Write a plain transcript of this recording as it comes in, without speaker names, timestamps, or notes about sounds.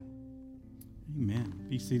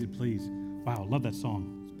Be seated, please. Wow, love that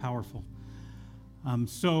song. It's powerful.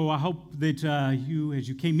 So I hope that you, as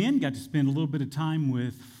you came in, got to spend a little bit of time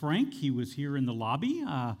with Frank. He was here in the lobby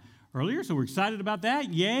earlier, so we're excited about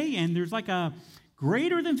that. Yay! And there's like a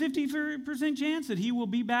greater than 50% chance that he will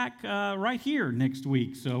be back right here next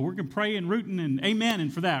week. So we're going to pray and rooting and amen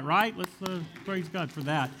and for that, right? Let's praise God for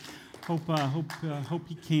that. Hope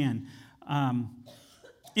he can.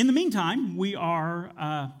 In the meantime, we are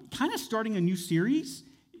kind of starting a new series.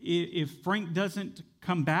 If Frank doesn't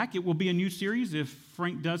come back, it will be a new series. If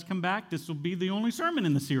Frank does come back, this will be the only sermon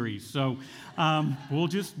in the series. So we'll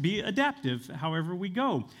just be adaptive however we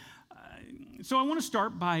go. So I want to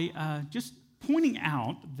start by just pointing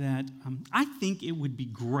out that I think it would be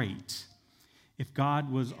great if God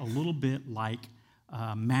was a little bit like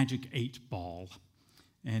a Magic 8 Ball.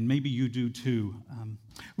 And maybe you do too.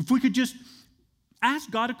 If we could just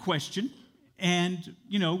ask God a question and,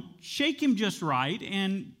 shake him just right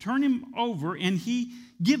and turn him over and he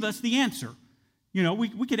give us the answer.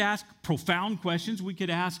 We could ask profound questions. We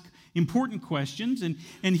could ask important questions and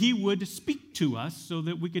he would speak to us so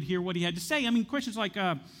that we could hear what he had to say. I mean, questions like,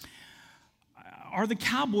 are the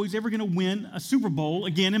Cowboys ever going to win a Super Bowl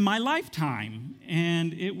again in my lifetime?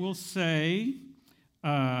 And it will say,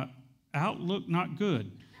 outlook not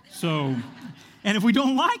good. So, and if we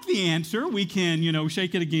don't like the answer, we can,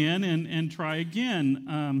 shake it again and try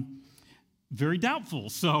again. Very doubtful.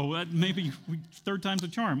 So maybe third time's a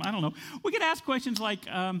charm. I don't know. We could ask questions like,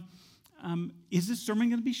 is this sermon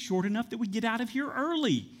going to be short enough that we get out of here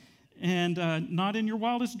early? And not in your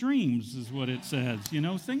wildest dreams is what it says,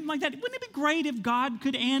 things like that. Wouldn't it be great if God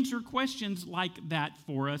could answer questions like that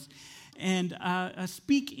for us and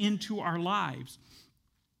speak into our lives?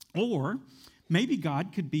 Or maybe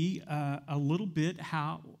God could be a little bit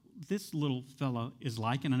how this little fellow is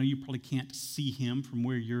like, and I know you probably can't see him from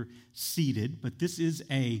where you're seated, but this is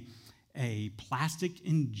a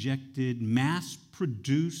plastic-injected,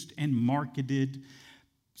 mass-produced, and marketed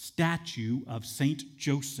statue of Saint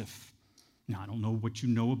Joseph. Now, I don't know what you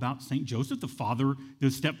know about St. Joseph,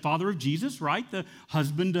 the stepfather of Jesus, right? The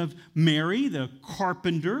husband of Mary, the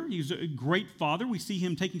carpenter. He's a great father. We see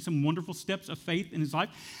him taking some wonderful steps of faith in his life.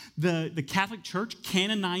 The Catholic Church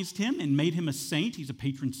canonized him and made him a saint. He's a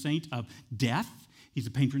patron saint of death. He's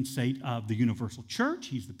a patron saint of the universal church.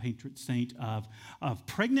 He's the patron saint of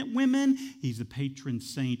pregnant women. He's the patron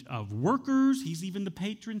saint of workers. He's even the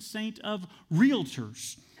patron saint of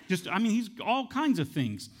realtors. He's all kinds of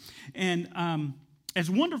things. And as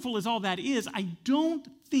wonderful as all that is, I don't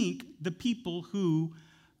think the people who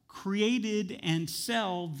created and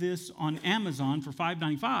sell this on Amazon for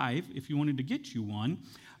 $5.95, if you wanted to get you one,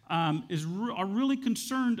 are really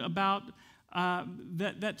concerned about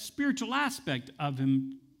that spiritual aspect of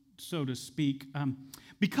him, so to speak.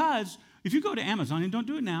 Because if you go to Amazon, and don't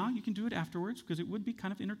do it now, you can do it afterwards, because it would be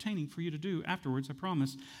kind of entertaining for you to do afterwards, I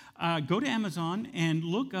promise. Go to Amazon and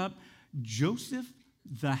look up Joseph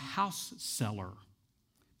the House Seller.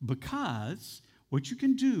 Because what you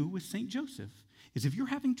can do with St. Joseph is if you're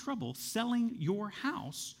having trouble selling your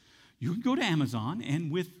house, you can go to Amazon,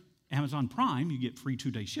 and with Amazon Prime, you get free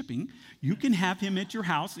 2-day shipping. You can have him at your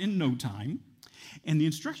house in no time. And the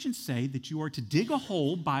instructions say that you are to dig a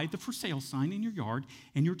hole by the for sale sign in your yard,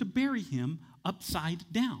 and you're to bury him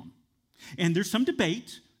upside down. And there's some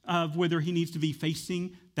debate of whether he needs to be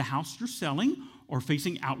facing the house you're selling or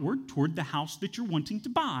facing outward toward the house that you're wanting to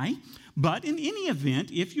buy. But in any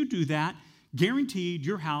event, if you do that, guaranteed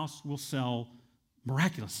your house will sell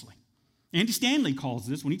miraculously. Andy Stanley calls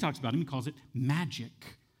this, when he talks about him, he calls it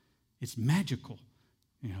magic. It's magical,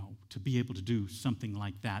 to be able to do something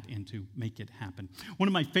like that and to make it happen. One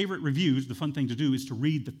of my favorite reviews, the fun thing to do, is to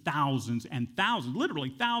read the thousands and thousands,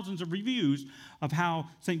 literally thousands of reviews of how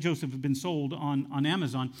St. Joseph has been sold on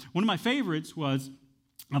Amazon. One of my favorites was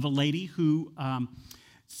of a lady who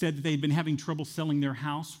said that they'd been having trouble selling their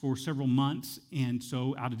house for several months, and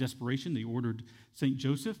so out of desperation, they ordered St.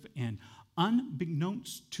 Joseph, and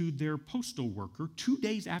unbeknownst to their postal worker, 2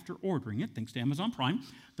 days after ordering it, thanks to Amazon Prime,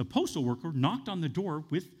 the postal worker knocked on the door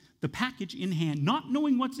with the package in hand, not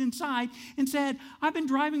knowing what's inside, and said, I've been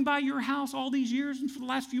driving by your house all these years and for the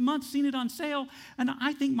last few months seen it on sale, and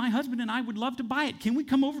I think my husband and I would love to buy it. Can we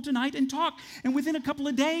come over tonight and talk? And within a couple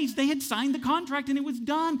of days, they had signed the contract and it was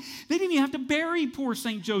done. They didn't even have to bury poor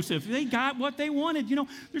St. Joseph. They got what they wanted.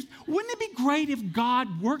 Wouldn't it be great if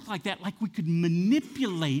God worked like that, like we could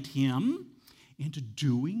manipulate him into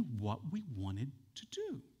doing what we wanted to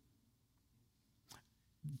do?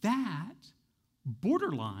 That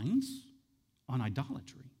borderlines on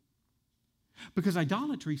idolatry. Because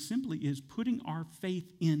idolatry simply is putting our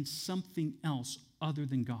faith in something else other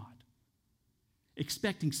than God.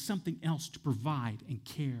 expecting something else to provide and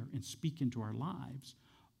care and speak into our lives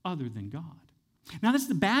other than God. Now, that's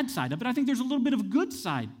the bad side of it. I think there's a little bit of a good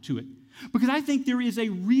side to it because I think there is a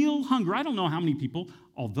real hunger. I don't know how many people,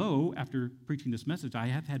 although after preaching this message, I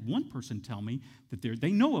have had one person tell me that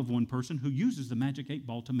they know of one person who uses the magic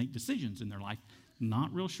 8-ball to make decisions in their life.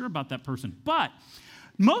 Not real sure about that person. But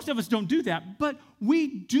most of us don't do that, but we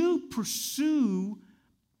do pursue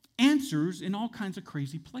answers in all kinds of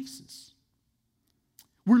crazy places.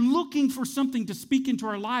 We're looking for something to speak into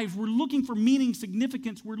our lives. We're looking for meaning,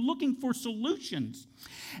 significance. We're looking for solutions.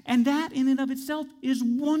 And that in and of itself is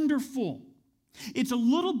wonderful. It's a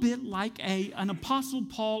little bit like an Apostle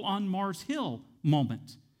Paul on Mars Hill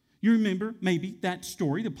moment. You remember maybe that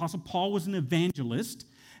story. The Apostle Paul was an evangelist.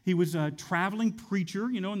 He was a traveling preacher,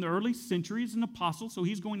 in the early centuries, an apostle, so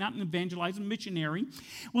he's going out and evangelizing, missionary.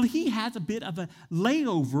 Well, he has a bit of a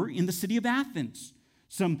layover in the city of Athens.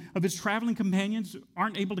 Some of his traveling companions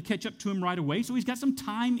aren't able to catch up to him right away, so he's got some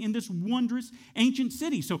time in this wondrous ancient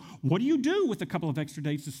city. So what do you do with a couple of extra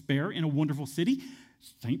days to spare in a wonderful city?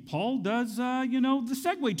 St. Paul does, the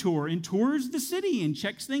Segway tour and tours the city and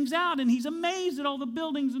checks things out, and he's amazed at all the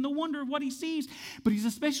buildings and the wonder of what he sees. But he's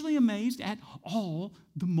especially amazed at all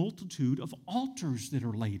the multitude of altars that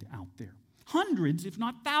are laid out there. Hundreds, if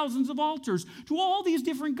not thousands of altars to all these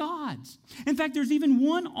different gods. In fact, there's even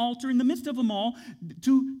one altar in the midst of them all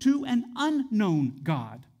to an unknown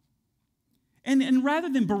God. And rather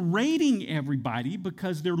than berating everybody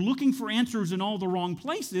because they're looking for answers in all the wrong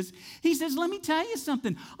places, he says, let me tell you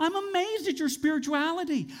something. I'm amazed at your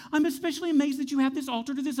spirituality. I'm especially amazed that you have this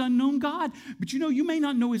altar to this unknown God. But you may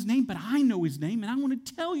not know his name, but I know his name, and I want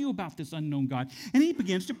to tell you about this unknown God. And he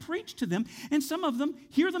begins to preach to them, and some of them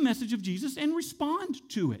hear the message of Jesus and respond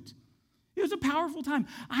to it. It was a powerful time.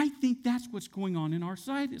 I think that's what's going on in our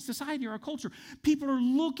society, our culture. People are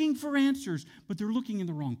looking for answers, but they're looking in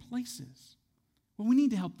the wrong places. What we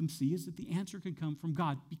need to help them see is that the answer can come from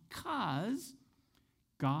God because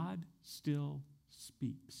God still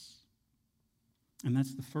speaks. And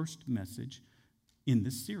that's the first message in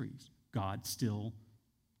this series. God still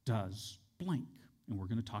does blank. And we're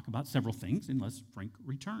going to talk about several things unless Frank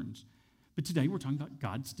returns. But today we're talking about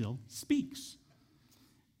God still speaks.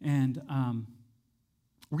 And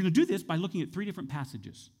we're going to do this by looking at 3 different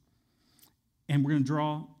passages. And we're going to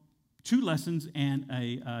draw 2 lessons and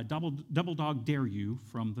a double dog dare you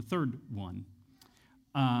from the third one.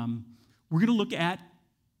 We're going to look at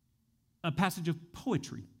a passage of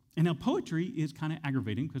poetry. And now poetry is kind of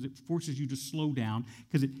aggravating because it forces you to slow down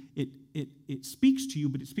because it speaks to you,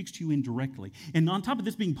 but it speaks to you indirectly. And on top of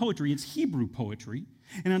this being poetry, it's Hebrew poetry.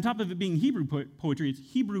 And on top of it being Hebrew poetry, it's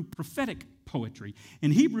Hebrew prophetic poetry.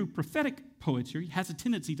 And Hebrew prophetic poetry has a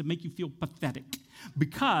tendency to make you feel pathetic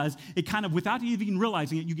because it kind of, without you even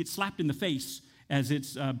realizing it, you get slapped in the face as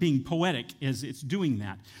it's being poetic, as it's doing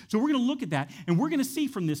that. So we're going to look at that, and we're going to see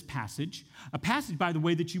from this passage, a passage, by the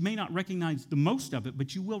way, that you may not recognize the most of it,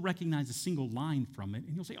 but you will recognize a single line from it,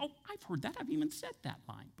 and you'll say, oh, I've heard that. I've even said that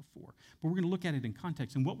line before. But we're going to look at it in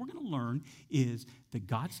context, and what we're going to learn is that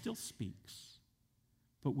God still speaks,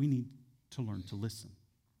 but we need to learn to listen.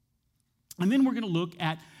 And then we're going to look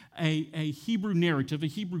at a Hebrew narrative, a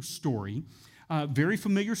Hebrew story, very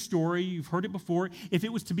familiar story. You've heard it before. If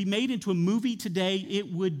it was to be made into a movie today,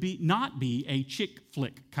 it would not be a chick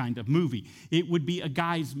flick kind of movie. It would be a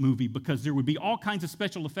guy's movie because there would be all kinds of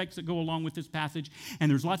special effects that go along with this passage, and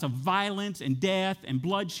there's lots of violence and death and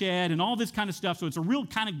bloodshed and all this kind of stuff. So it's a real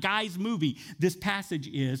kind of guy's movie, this passage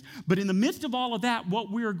is. But in the midst of all of that, what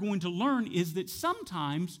we're going to learn is that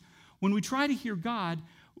sometimes when we try to hear God,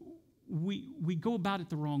 we go about it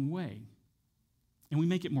the wrong way. And we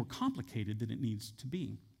make it more complicated than it needs to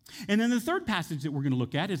be. And then the third passage that we're going to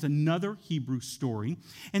look at is another Hebrew story.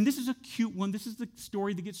 And this is a cute one. This is the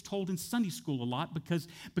story that gets told in Sunday school a lot because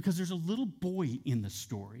there's a little boy in the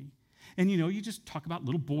story. And, you just talk about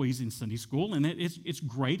little boys in Sunday school, and it's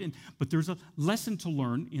great. But there's a lesson to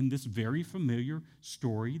learn in this very familiar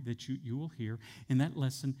story that you will hear. And that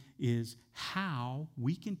lesson is how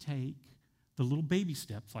we can take the little baby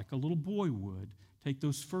steps like a little boy would, take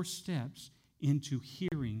those first steps into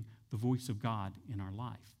hearing the voice of God in our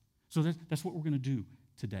life. So that's what we're going to do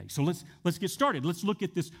today. So let's get started. Let's look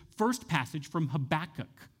at this first passage from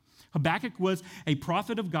Habakkuk. Habakkuk was a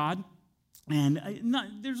prophet of God, and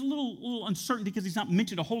there's a little uncertainty because he's not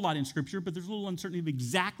mentioned a whole lot in Scripture, but there's a little uncertainty of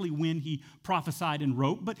exactly when he prophesied and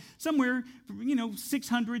wrote, but somewhere,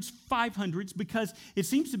 600s, 500s, because it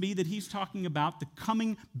seems to be that he's talking about the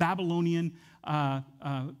coming Babylonian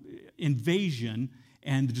invasion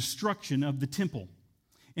and the destruction of the temple.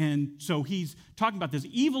 And so he's talking about this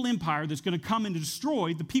evil empire that's going to come and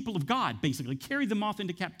destroy the people of God, basically, carry them off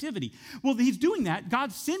into captivity. Well, he's doing that.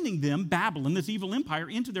 God's sending them, Babylon, this evil empire,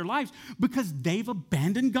 into their lives because they've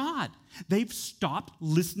abandoned God. They've stopped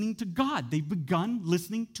listening to God. They've begun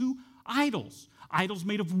listening to idols. Idols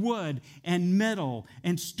made of wood and metal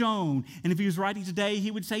and stone. And if he was writing today,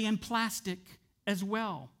 he would say, and plastic as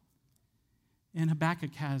well. And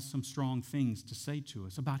Habakkuk has some strong things to say to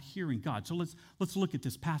us about hearing God. So let's look at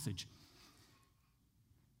this passage.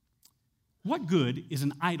 What good is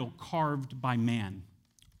an idol carved by man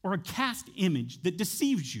or a cast image that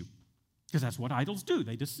deceives you? Because that's what idols do.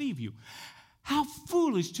 They deceive you. How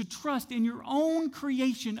foolish to trust in your own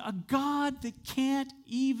creation, a God that can't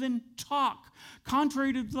even talk.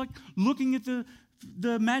 Contrary to like looking at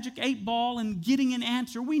the magic 8-ball and getting an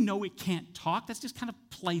answer. We know it can't talk. That's just kind of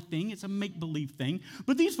plaything. It's a make-believe thing.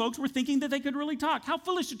 But these folks were thinking that they could really talk. How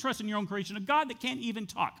foolish to trust in your own creation, a God that can't even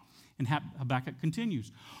talk. And Habakkuk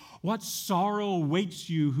continues. What sorrow awaits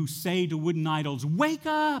you who say to wooden idols, wake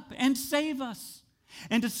up and save us.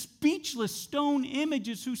 And to speechless stone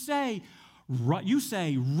images who say,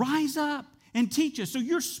 rise up and teach us. So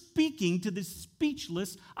you're speaking to the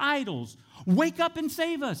speechless idols. Wake up and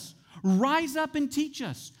save us. Rise up and teach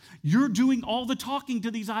us. You're doing all the talking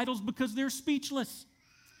to these idols because they're speechless.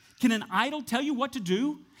 Can an idol tell you what to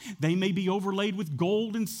do? They may be overlaid with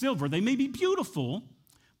gold and silver. They may be beautiful,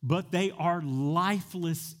 but they are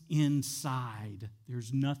lifeless inside.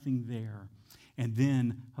 There's nothing there. And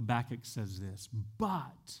then Habakkuk says this,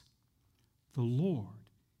 but the Lord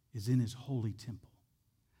is in his holy temple.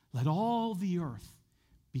 Let all the earth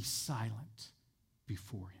be silent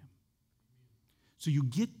before him. So you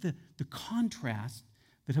get the contrast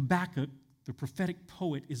that Habakkuk, the prophetic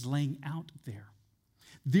poet, is laying out there.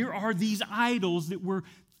 There are these idols that we're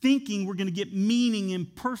thinking we're going to get meaning and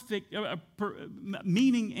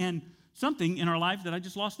meaning and something in our life that I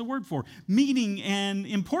just lost the word for. Meaning and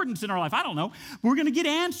importance in our life. I don't know. We're going to get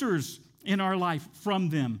answers in our life from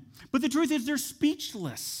them. But the truth is they're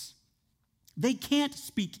speechless. They can't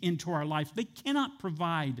speak into our life. They cannot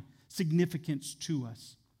provide significance to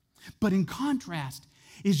us. But in contrast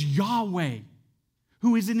is Yahweh,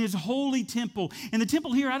 who is in his holy temple. And the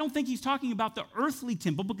temple here, I don't think he's talking about the earthly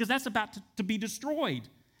temple because that's about to be destroyed.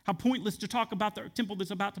 How pointless to talk about the temple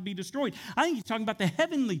that's about to be destroyed. I think he's talking about the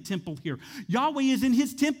heavenly temple here. Yahweh is in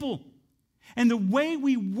his temple. And the way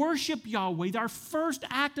we worship Yahweh, our first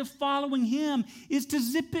act of following him is to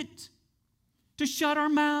zip it, to shut our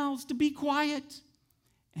mouths, to be quiet,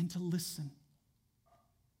 and to listen.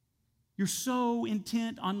 You're so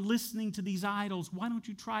intent on listening to these idols. Why don't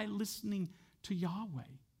you try listening to Yahweh?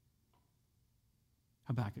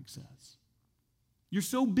 Habakkuk says. You're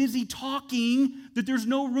so busy talking that there's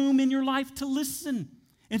no room in your life to listen.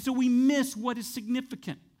 And so we miss what is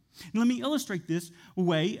significant. And let me illustrate this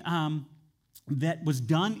way that was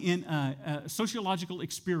done in a sociological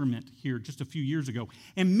experiment here just a few years ago.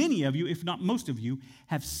 And many of you, if not most of you,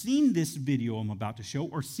 have seen this video I'm about to show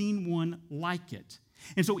or seen one like it.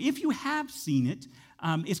 And so if you have seen it,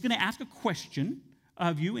 it's going to ask a question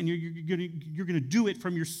of you, and you're going to do it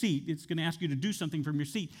from your seat. It's going to ask you to do something from your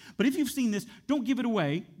seat. But if you've seen this, don't give it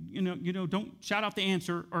away. Don't shout out the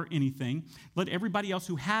answer or anything. Let everybody else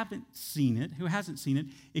who hasn't seen it,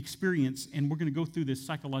 experience. And we're going to go through this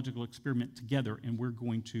psychological experiment together, and we're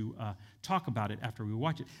going to talk about it after we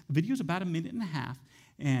watch it. The video is about 1.5 minutes,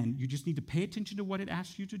 and you just need to pay attention to what it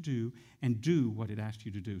asks you to do and do what it asks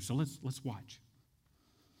you to do. So let's watch.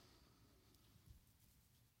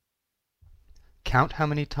 Count how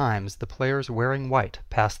many times the players wearing white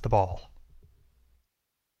pass the ball.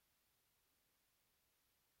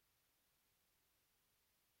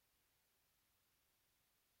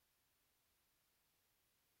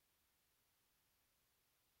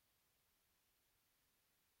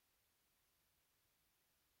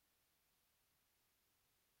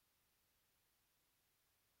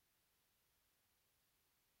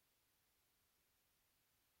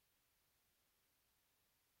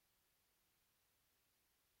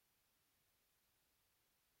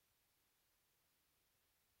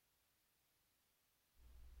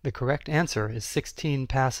 The correct answer is 16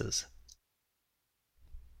 passes.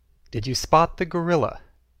 Did you spot the gorilla?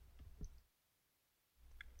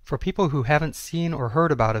 For people who haven't seen or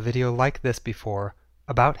heard about a video like this before,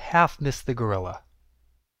 about half miss the gorilla.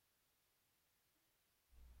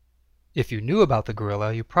 If you knew about the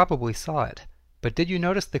gorilla, you probably saw it, but did you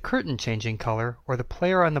notice the curtain changing color or the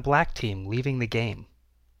player on the black team leaving the game?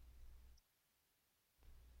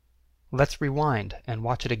 Let's rewind and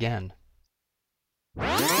watch it again.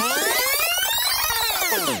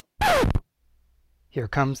 Here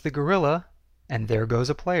comes the gorilla, And there goes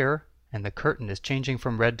a player, and the curtain is changing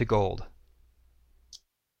from red to gold.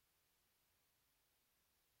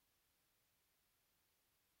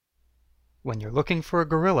 When you're looking for a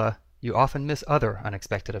gorilla, you often miss other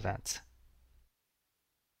unexpected events.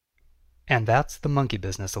 And that's the monkey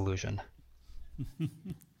business illusion.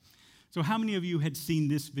 So how many of you had seen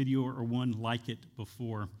this video or one like it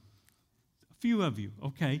before? A few of you,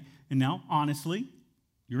 okay. And now, honestly,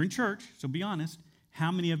 you're in church, so be honest. How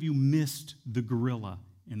many of you missed the gorilla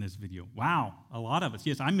in this video? Wow, a lot of us.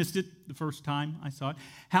 Yes, I missed it the first time I saw it.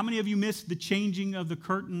 How many of you missed the changing of the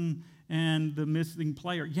curtain and the missing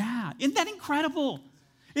player? Yeah, isn't that incredible?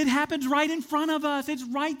 It happens right in front of us. It's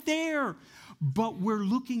right there. But we're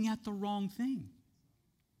looking at the wrong thing.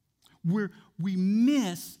 We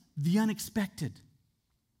miss the unexpected,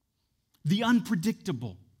 the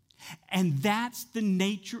unpredictable. And that's the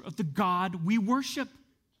nature of the God we worship.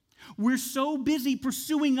 We're so busy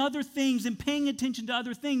pursuing other things and paying attention to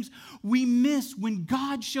other things, we miss when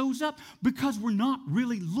God shows up because we're not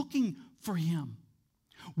really looking for him.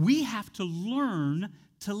 We have to learn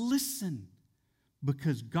to listen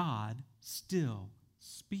because God still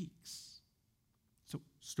speaks. So,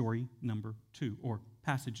 story number 2, or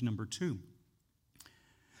passage number 2.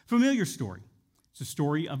 Familiar story. It's a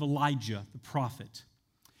story of Elijah, the prophet.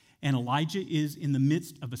 And Elijah is in the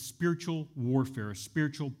midst of a spiritual warfare, a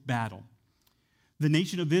spiritual battle. The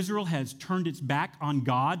nation of Israel has turned its back on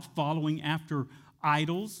God, following after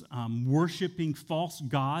idols, worshiping false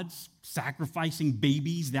gods, sacrificing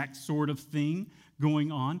babies, that sort of thing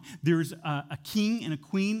going on. There's a king and a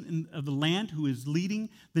queen of the land who is leading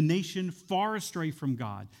the nation far astray from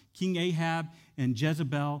God. King Ahab and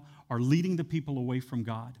Jezebel are leading the people away from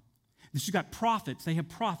God. You've got prophets. They have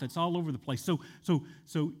prophets all over the place. So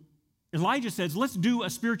Elijah says, let's do a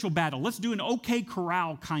spiritual battle. Let's do an OK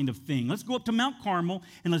Corral kind of thing. Let's go up to Mount Carmel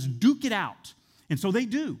and let's duke it out. And so they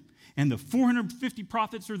do. And the 450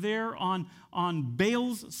 prophets are there on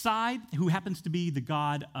Baal's side, who happens to be the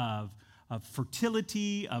god of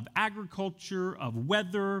fertility, of agriculture, of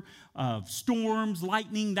weather, of storms,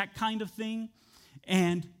 lightning, that kind of thing.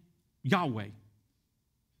 And Yahweh,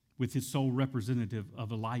 with his sole representative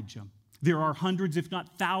of Elijah. There are hundreds, if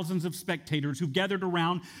not thousands, of spectators who've gathered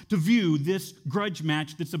around to view this grudge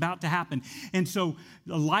match that's about to happen. And so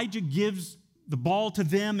Elijah gives the ball to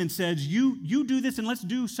them and says, you do this, and let's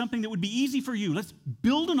do something that would be easy for you. Let's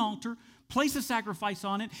build an altar, place a sacrifice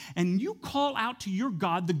on it, and you call out to your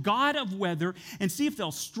God, the God of weather, and see if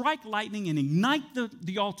they'll strike lightning and ignite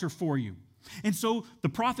the altar for you. And so the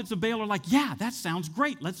prophets of Baal are like, yeah, that sounds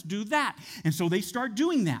great. Let's do that. And so they start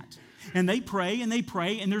doing that. And they pray, and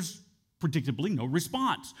there's predictably no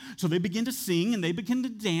response. So they begin to sing, and they begin to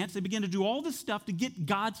dance. They begin to do all this stuff to get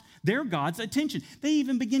their God's attention. They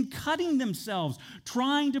even begin cutting themselves,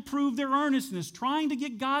 trying to prove their earnestness, trying to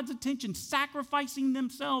get God's attention, sacrificing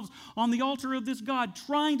themselves on the altar of this God,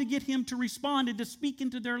 trying to get him to respond and to speak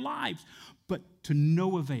into their lives, but to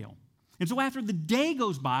no avail. And so after the day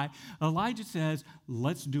goes by, Elijah says,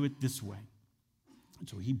 let's do it this way. And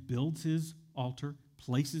so he builds his altar,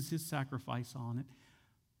 places his sacrifice on it,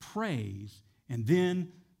 prays, and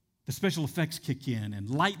then the special effects kick in, and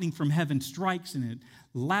lightning from heaven strikes, and it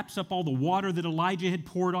laps up all the water that Elijah had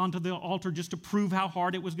poured onto the altar just to prove how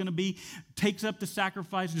hard it was going to be, takes up the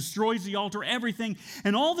sacrifice, destroys the altar, everything.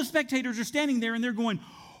 And all the spectators are standing there, and they're going,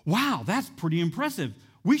 wow, that's pretty impressive.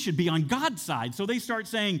 We should be on God's side. So they start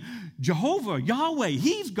saying, Jehovah, Yahweh,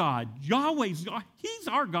 he's God. He's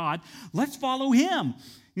our God. Let's follow him.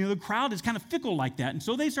 You know, the crowd is kind of fickle like that. And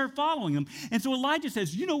so they start following him. And so Elijah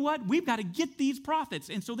says, you know what? We've got to get these prophets.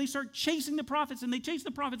 And so they start chasing the prophets, and they chase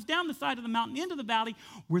the prophets down the side of the mountain into the valley,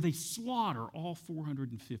 where they slaughter all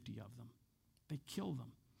 450 of them. They kill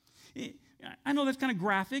them. I know that's kind of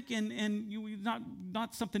graphic and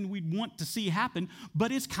not something we'd want to see happen,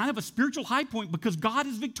 but it's kind of a spiritual high point because God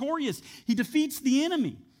is victorious. He defeats the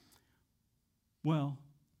enemy. Well,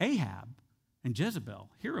 Ahab and Jezebel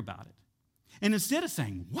hear about it. And instead of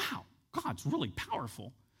saying, wow, God's really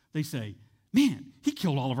powerful, they say, man, he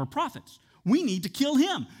killed all of our prophets. We need to kill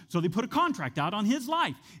him. So they put a contract out on his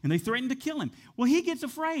life, and they threaten to kill him. Well, he gets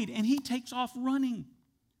afraid, and he takes off running.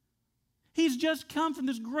 He's just come from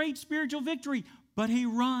this great spiritual victory, but he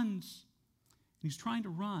runs. He's trying to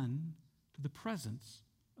run to the presence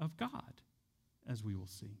of God, as we will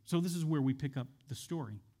see. So this is where we pick up the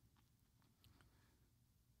story.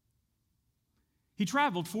 He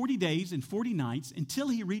traveled 40 days and 40 nights until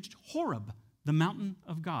he reached Horeb, the mountain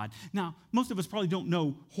of God. Now, most of us probably don't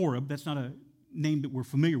know Horeb. That's not a name that we're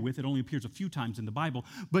familiar with. It only appears a few times in the Bible.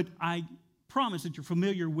 But I promise that you're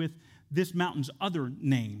familiar with this mountain's other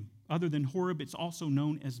name. Other than Horeb, it's also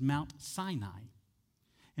known as Mount Sinai.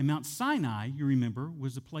 And Mount Sinai, you remember,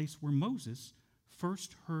 was the place where Moses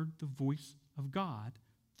first heard the voice of God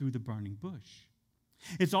through the burning bush.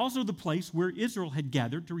 It's also the place where Israel had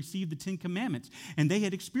gathered to receive the Ten Commandments, and they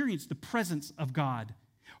had experienced the presence of God,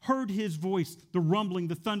 heard his voice, the rumbling,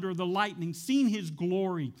 the thunder, the lightning, seen his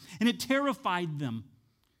glory, and it terrified them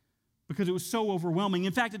because it was so overwhelming.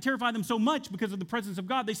 In fact, it terrified them so much because of the presence of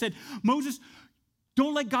God. They said, Moses,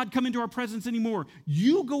 don't let God come into our presence anymore.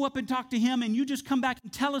 You go up and talk to him, and you just come back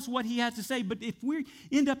and tell us what he has to say. But if we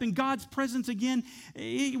end up in God's presence again,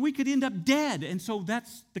 we could end up dead. And so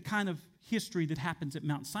that's the kind of history that happens at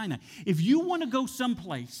Mount Sinai. If you want to go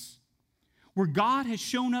someplace where God has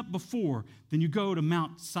shown up before, then you go to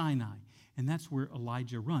Mount Sinai. And that's where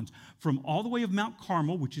Elijah runs. From all the way of Mount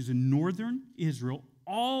Carmel, which is in northern Israel,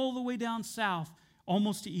 all the way down south,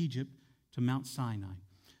 almost to Egypt, to Mount Sinai.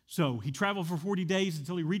 So he traveled for 40 days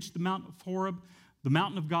until he reached the Mount of Horeb, the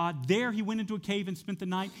mountain of God. There he went into a cave and spent the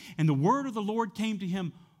night. And the word of the Lord came to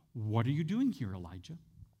him, what are you doing here, Elijah?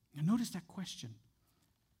 Now notice that question,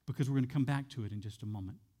 because we're going to come back to it in just a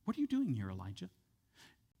moment. What are you doing here, Elijah?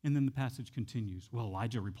 And then the passage continues. Well,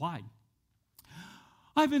 Elijah replied,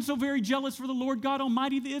 I've been so very jealous for the Lord God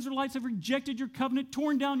Almighty. The Israelites have rejected your covenant,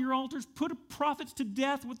 torn down your altars, put prophets to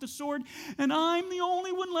death with the sword, and I'm the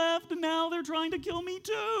only one left, and now they're trying to kill me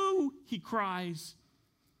too, he cries.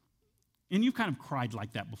 And you've kind of cried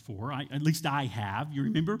like that before. At least I have. You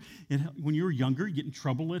remember when you were younger, you get in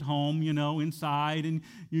trouble at home, inside, and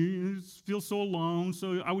you feel so alone.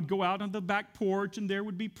 So I would go out on the back porch, and there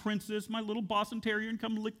would be Princess, my little Boston Terrier, and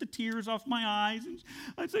come lick the tears off my eyes. And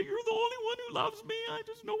I'd say, you're the only one who loves me.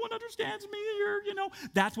 No one understands me here,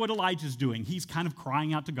 That's what Elijah's doing. He's kind of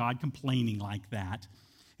crying out to God, complaining like that.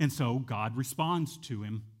 And so God responds to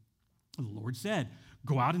him. The Lord said,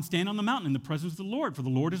 go out and stand on the mountain in the presence of the Lord, for the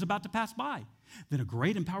Lord is about to pass by. Then a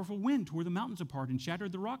great and powerful wind tore the mountains apart and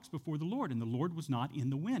shattered the rocks before the Lord, and the Lord was not in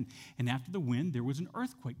the wind. And after the wind there was an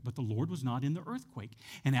earthquake, but the Lord was not in the earthquake.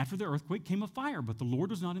 And after the earthquake came a fire, but the Lord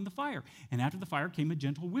was not in the fire. And after the fire came a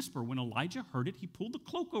gentle whisper. When Elijah heard it, he pulled the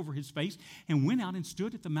cloak over his face and went out and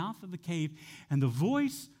stood at the mouth of the cave. And the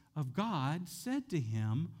voice of God said to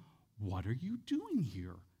him, what are you doing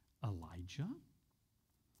here, Elijah?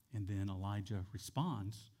 And then Elijah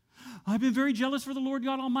responds, I've been very jealous for the Lord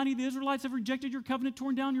God Almighty. The Israelites have rejected your covenant,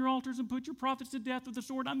 torn down your altars, and put your prophets to death with the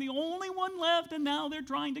sword. I'm the only one left, and now they're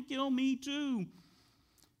trying to kill me too.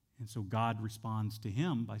 And so God responds to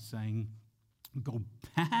him by saying, go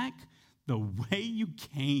back the way you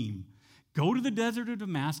came. Go to the desert of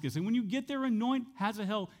Damascus, and when you get there, anoint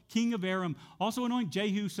Hazael, king of Aram. Also anoint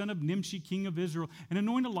Jehu, son of Nimshi, king of Israel, and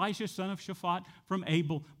anoint Elisha, son of Shaphat, from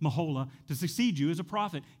Abel Meholah, to succeed you as a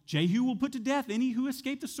prophet. Jehu will put to death any who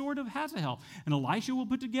escape the sword of Hazael, and Elisha will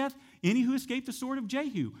put to death any who escape the sword of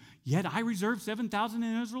Jehu. Yet I reserve 7,000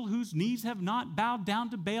 in Israel whose knees have not bowed down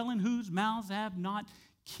to Baal and whose mouths have not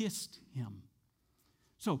kissed him.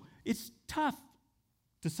 So it's tough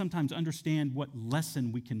to sometimes understand what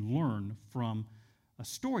lesson we can learn from a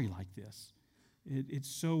story like this. It's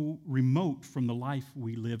so remote from the life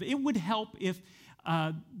we live. It would help if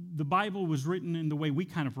the Bible was written in the way we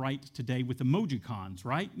kind of write today with emojicons,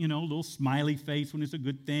 right? A little smiley face when it's a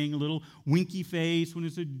good thing, a little winky face when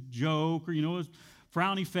it's a joke, or, a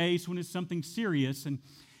frowny face when it's something serious.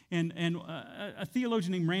 And a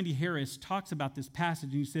theologian named Randy Harris talks about this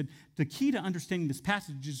passage, and he said, the key to understanding this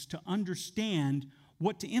passage is to understand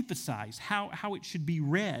what to emphasize, how it should be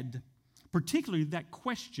read, particularly that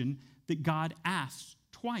question that God asks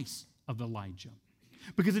twice of Elijah.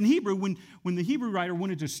 Because in Hebrew, when the Hebrew writer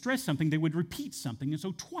wanted to stress something, they would repeat something. And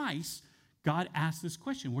so twice, God asked this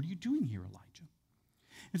question, what are you doing here, Elijah?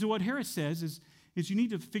 And so what Harris says is you need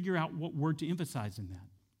to figure out what word to emphasize in that.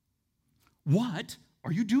 What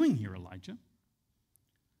are you doing here, Elijah?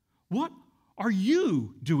 What are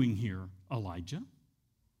you doing here, Elijah?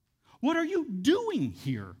 What are you doing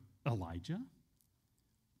here, Elijah?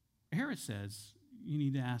 Harris says you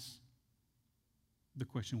need to ask the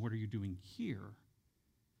question, what are you doing here?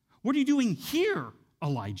 What are you doing here,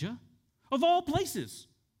 Elijah? Of all places.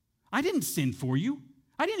 I didn't send for you.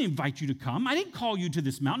 I didn't invite you to come. I didn't call you to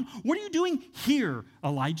this mountain. What are you doing here,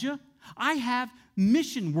 Elijah? I have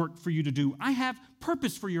mission work for you to do. I have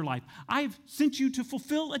purpose for your life. I've sent you to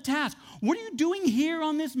fulfill a task. What are you doing here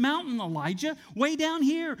on this mountain, Elijah? Way down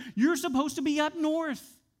here. You're supposed to be up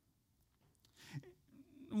north.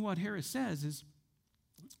 What Harris says is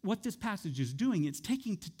what this passage is doing, it's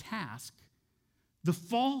taking to task the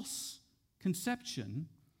false conception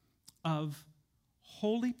of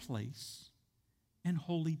holy place and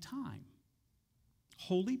holy time.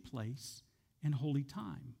 Holy place and holy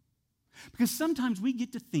time. Because sometimes we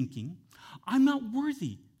get to thinking, I'm not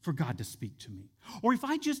worthy for God to speak to me. Or if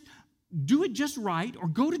I just do it just right, or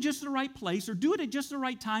go to just the right place, or do it at just the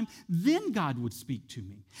right time, then God would speak to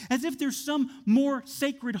me. As if there's some more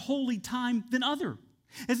sacred, holy time than other.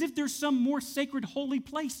 As if there's some more sacred, holy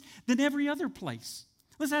place than every other place.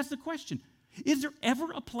 Let's ask the question, is there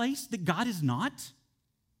ever a place that God is not?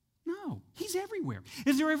 No, he's everywhere.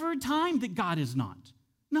 Is there ever a time that God is not?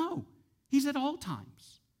 No, he's at all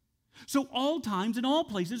times. So all times and all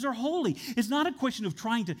places are holy. It's not a question of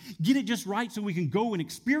trying to get it just right so we can go and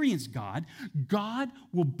experience God. God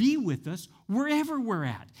will be with us wherever we're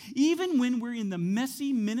at, even when we're in the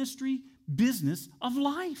messy ministry business of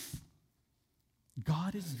life.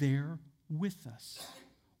 God is there with us,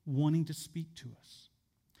 wanting to speak to us.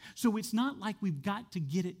 So it's not like we've got to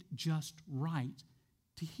get it just right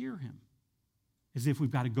to hear him, as if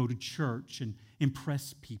we've got to go to church and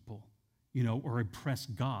impress people, or impress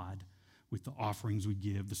God with the offerings we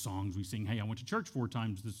give, the songs we sing. Hey, I went to church 4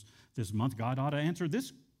 times this month. God ought to answer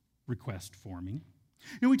this request for me.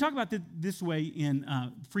 We talk about this way in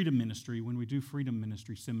freedom ministry. When we do freedom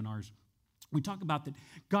ministry seminars, we talk about that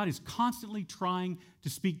God is constantly trying to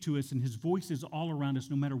speak to us, and his voice is all around us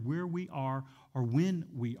no matter where we are or when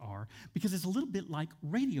we are, because it's a little bit like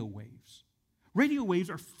radio waves. Radio waves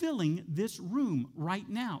are filling this room right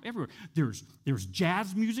now, everywhere. There's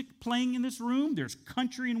jazz music playing in this room. There's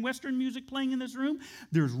country and western music playing in this room.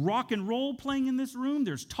 There's rock and roll playing in this room.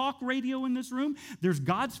 There's talk radio in this room. There's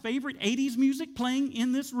God's favorite 80s music playing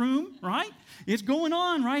in this room, right? It's going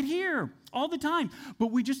on right here all the time.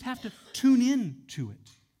 But we just have to tune in to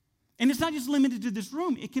it. And it's not just limited to this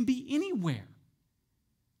room. It can be anywhere.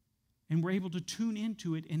 And we're able to tune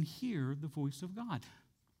into it and hear the voice of God.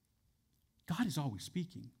 God is always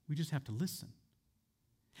speaking. We just have to listen.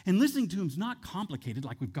 And listening to him is not complicated,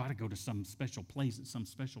 like we've got to go to some special place at some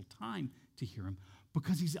special time to hear him,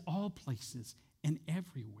 because he's at all places and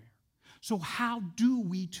everywhere. So how do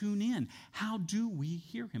we tune in? How do we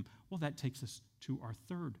hear him? Well, that takes us to our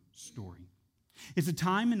third story. It's a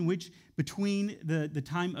time in which, between the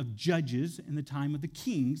time of judges and the time of the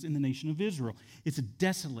kings in the nation of Israel, it's a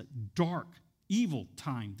desolate, dark, evil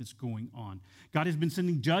time that's going on. God has been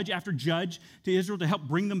sending judge after judge to Israel to help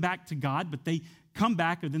bring them back to God, but they come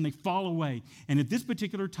back and then they fall away. And at this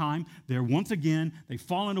particular time, they've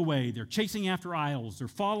fallen away. They're chasing after idols. They're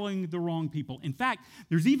following the wrong people. In fact,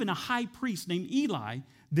 there's even a high priest named Eli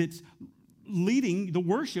that's leading the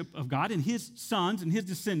worship of God, and his sons and his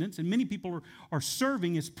descendants, and many people are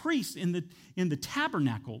serving as priests in the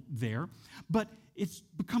tabernacle there, but it's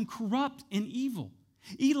become corrupt and evil.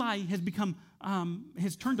 Eli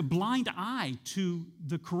has turned a blind eye to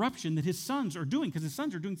the corruption that his sons are doing, because his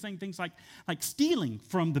sons are doing things like stealing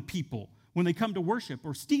from the people when they come to worship,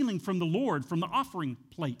 or stealing from the Lord, from the offering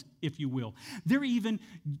plate, if you will. They're even,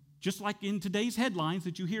 just like in today's headlines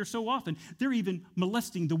that you hear so often, they're even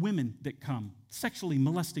molesting the women that come, sexually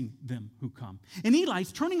molesting them who come. And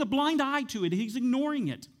Eli's turning a blind eye to it. He's ignoring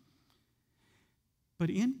it. But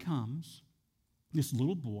in comes this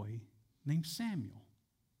little boy named Samuel.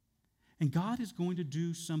 And God is going to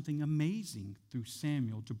do something amazing through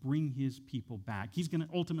Samuel to bring his people back. He's going to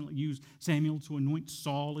ultimately use Samuel to anoint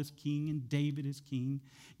Saul as king and David as king.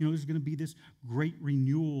 There's going to be this great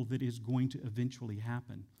renewal that is going to eventually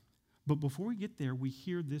happen. But before we get there, we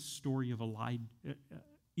hear this story of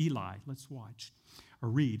Eli. Let's watch or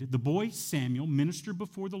read. The boy Samuel ministered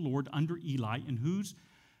before the Lord under Eli,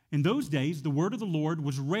 in those days, the word of the Lord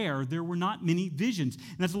was rare. There were not many visions.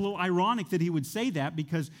 And that's a little ironic that he would say that,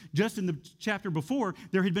 because just in the chapter before,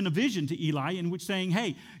 there had been a vision to Eli in which saying,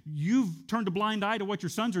 hey, you've turned a blind eye to what your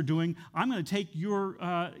sons are doing. I'm going to take your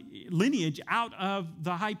lineage out of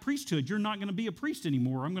the high priesthood. You're not going to be a priest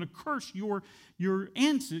anymore. I'm going to curse your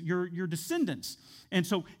descendants. And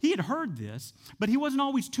so he had heard this, but he wasn't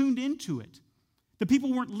always tuned into it. The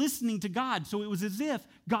people weren't listening to God, so it was as if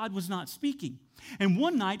God was not speaking. And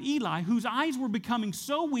one night, Eli, whose eyes were becoming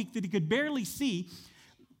so weak that he could barely see,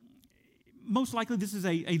 most likely this is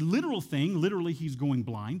a literal thing. Literally, he's going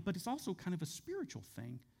blind, but it's also kind of a spiritual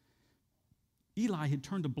thing. Eli had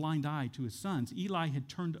turned a blind eye to his sons. Eli had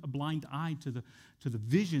turned a blind eye to the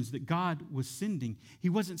visions that God was sending. He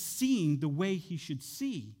wasn't seeing the way he should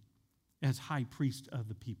see as high priest of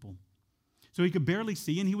the people. So he could barely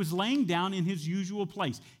see, and he was laying down in his usual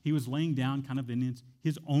place. He was laying down kind of in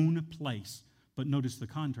his own place. But notice the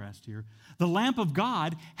contrast here. The lamp of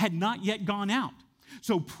God had not yet gone out.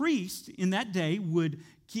 So priests in that day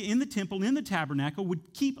in the temple, in the tabernacle,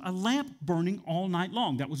 would keep a lamp burning all night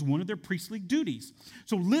long. That was one of their priestly duties.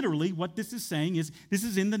 So literally what this is saying is, this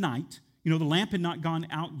is in the night. You know, the lamp had not gone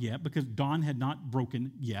out yet because dawn had not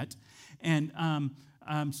broken yet. And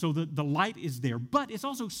so the light is there. But it's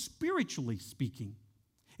also spiritually speaking.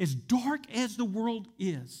 As dark as the world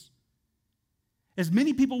is, as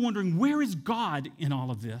many people wondering, where is God in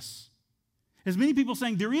all of this? As many people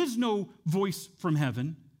saying there is no voice from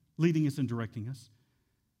heaven leading us and directing us,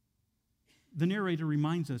 the narrator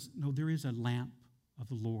reminds us, no, there is a lamp of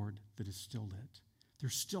the Lord that is still lit.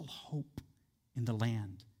 There's still hope in the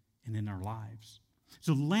land and in our lives.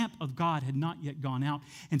 So the lamp of God had not yet gone out,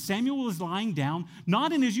 and Samuel was lying down,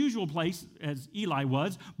 not in his usual place as Eli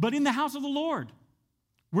was, but in the house of the Lord,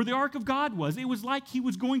 where the ark of God was. It was like he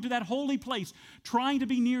was going to that holy place, trying to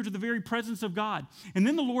be near to the very presence of God. And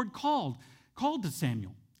then the Lord called to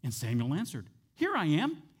Samuel, and Samuel answered, "Here I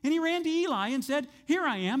am." And he ran to Eli and said, "Here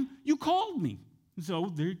I am, you called me."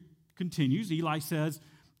 So there continues. Eli says,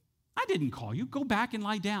 "I didn't call you. Go back and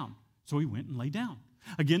lie down." So he went and lay down.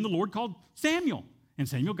 Again, the Lord called Samuel. And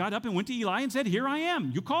Samuel got up and went to Eli and said, "Here I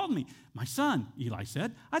am. You called me." "My son," Eli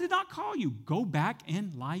said, "I did not call you. Go back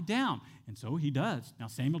and lie down." And so he does. Now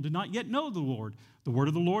Samuel did not yet know the Lord. The word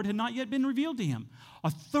of the Lord had not yet been revealed to him. A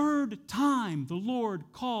third time the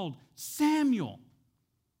Lord called Samuel.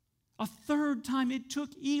 A third time it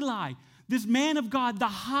took Eli, this man of God, the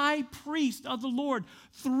high priest of the Lord,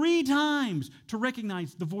 3 times to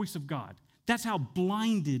recognize the voice of God. That's how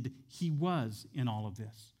blinded he was in all of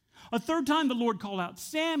this. A third time the Lord called out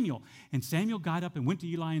Samuel, and Samuel got up and went to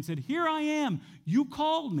Eli and said, "Here I am, you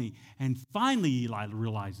called me." And finally Eli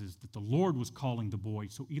realizes that the Lord was calling the boy.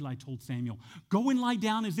 So Eli told Samuel, "Go and lie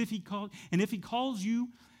down as if he called, and if he calls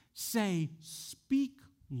you, say, 'Speak,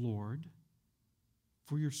 Lord,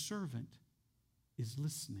 for your servant is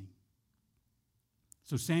listening.'"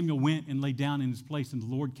 So Samuel went and lay down in his place, and the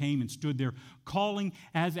Lord came and stood there, calling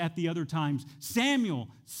as at the other times, "Samuel,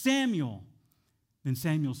 Samuel." Then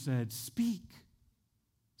Samuel said, "Speak,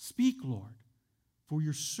 speak, Lord, for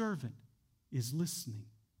your servant is listening."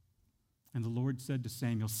 And the Lord said to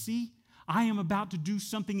Samuel, "See, I am about to do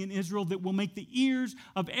something in Israel that will make the ears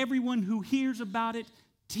of everyone who hears about it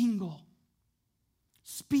tingle.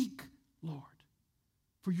 Speak, Lord,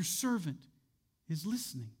 for your servant is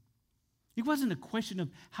listening." It wasn't a question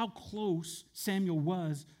of how close Samuel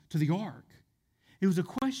was to the ark. It was a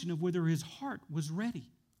question of whether his heart was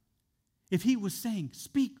ready. If he was saying,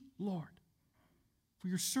 "Speak, Lord, for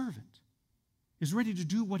your servant is ready to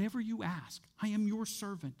do whatever you ask. I am your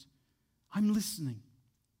servant. I'm listening."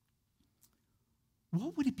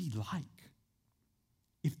 What would it be like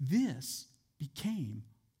if this became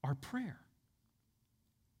our prayer?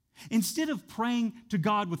 Instead of praying to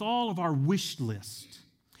God with all of our wish list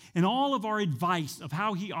and all of our advice of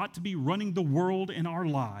how he ought to be running the world and our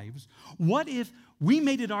lives, what if we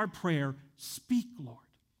made it our prayer, "Speak, Lord,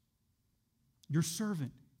 your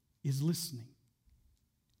servant is listening,"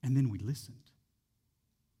 and then we listened?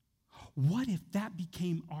 What if that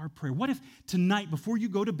became our prayer? What if tonight, before you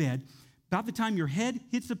go to bed, about the time your head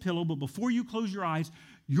hits the pillow, but before you close your eyes,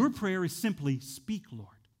 your prayer is simply, "Speak,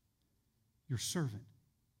 Lord, your servant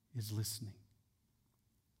is listening"?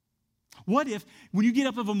 What if, when you get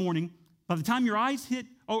up of a morning, by the time your eyes hit,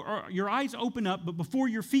 or your eyes open up, but before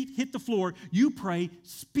your feet hit the floor, you pray,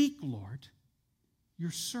 "Speak, Lord,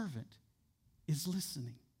 your servant is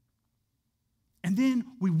listening"? And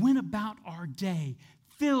then we went about our day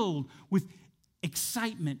filled with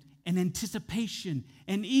excitement and anticipation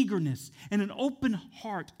and eagerness and an open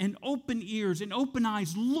heart and open ears and open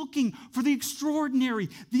eyes, looking for the extraordinary,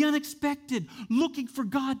 the unexpected, looking for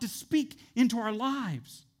God to speak into our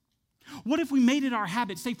lives. What if we made it our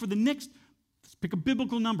habit, say for the next, let's pick a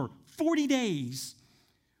biblical number, 40 days,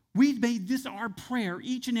 we made this our prayer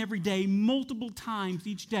each and every day, multiple times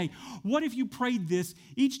each day. What if you prayed this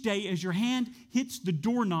each day as your hand hits the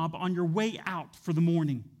doorknob on your way out for the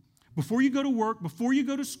morning? Before you go to work, before you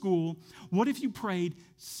go to school, what if you prayed,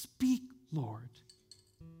 "Speak, Lord,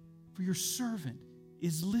 for your servant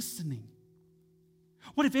is listening"?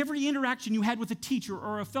 What if every interaction you had with a teacher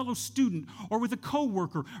or a fellow student or with a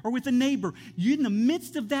coworker or with a neighbor, you, in the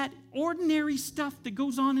midst of that ordinary stuff that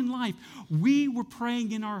goes on in life, we were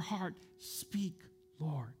praying in our heart, "Speak,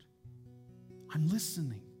 Lord, I'm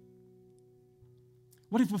listening"?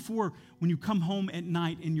 What if before, when you come home at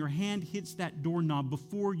night and your hand hits that doorknob,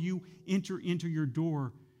 before you enter into your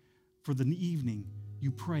door for the evening,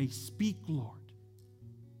 you pray, "Speak, Lord,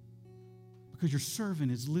 because your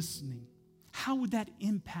servant is listening"? How would that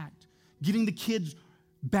impact getting the kids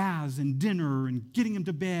baths and dinner and getting them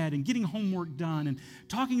to bed and getting homework done and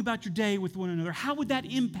talking about your day with one another? How would that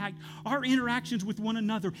impact our interactions with one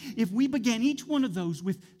another if we began each one of those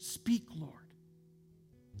with, "Speak, Lord,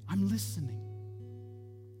 I'm listening"?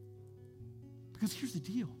 Because here's the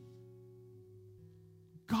deal.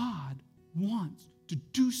 God wants to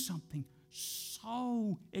do something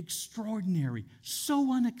so extraordinary,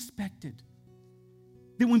 so unexpected,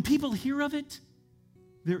 that when people hear of it,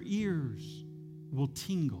 their ears will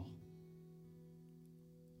tingle.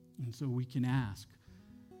 And so we can ask,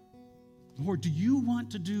 Lord, do you want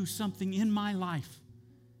to do something in my life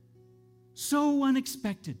so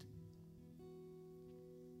unexpected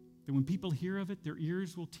that when people hear of it, their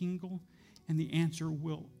ears will tingle, and the answer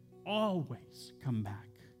will always come back,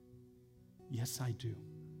 yes, I do.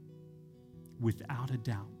 Without a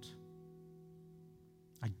doubt.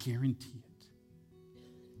 I guarantee it.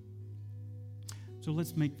 So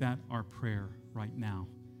let's make that our prayer right now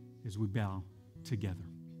as we bow together.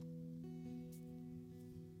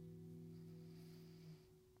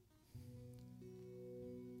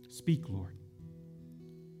 Speak, Lord,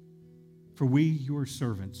 for we, your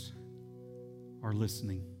servants, are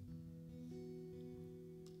listening.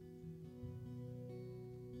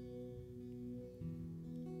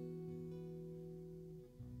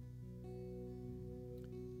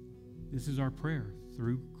 This is our prayer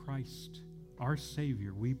through Christ, our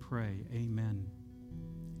Savior. We pray, amen.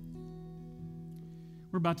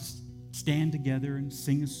 We're about to stand together and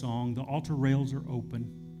sing a song. The altar rails are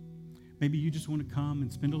open. Maybe you just want to come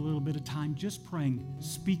and spend a little bit of time just praying,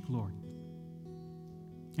 speak, Lord.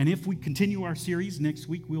 And if we continue our series next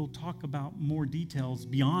week, we'll talk about more details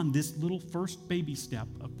beyond this little first baby step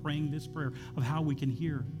of praying this prayer, of how we can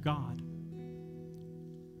hear God.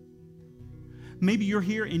 Maybe you're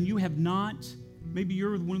here and you have not, maybe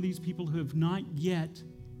you're one of these people who have not yet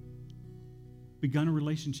begun a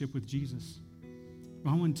relationship with Jesus.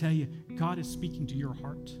 I want to tell you, God is speaking to your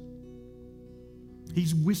heart.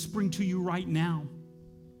 He's whispering to you right now.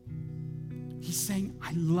 He's saying,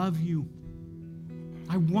 I love you.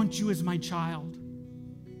 I want you as my child.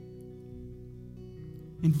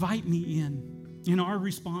 Invite me in. And our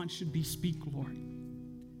response should be, speak, Lord.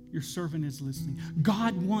 Your servant is listening.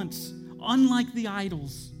 God wants, unlike the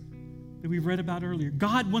idols that we read about earlier,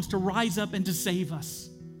 God wants to rise up and to save us.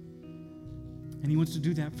 And he wants to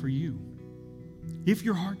do that for you. If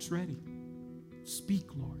your heart's ready, speak,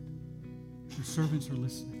 Lord. Your servants are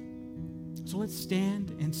listening. So let's stand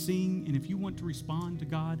and sing. And if you want to respond to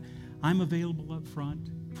God, I'm available up front.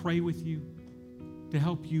 Pray with you to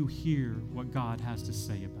help you hear what God has to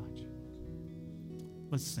say about you.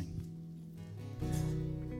 Let's sing.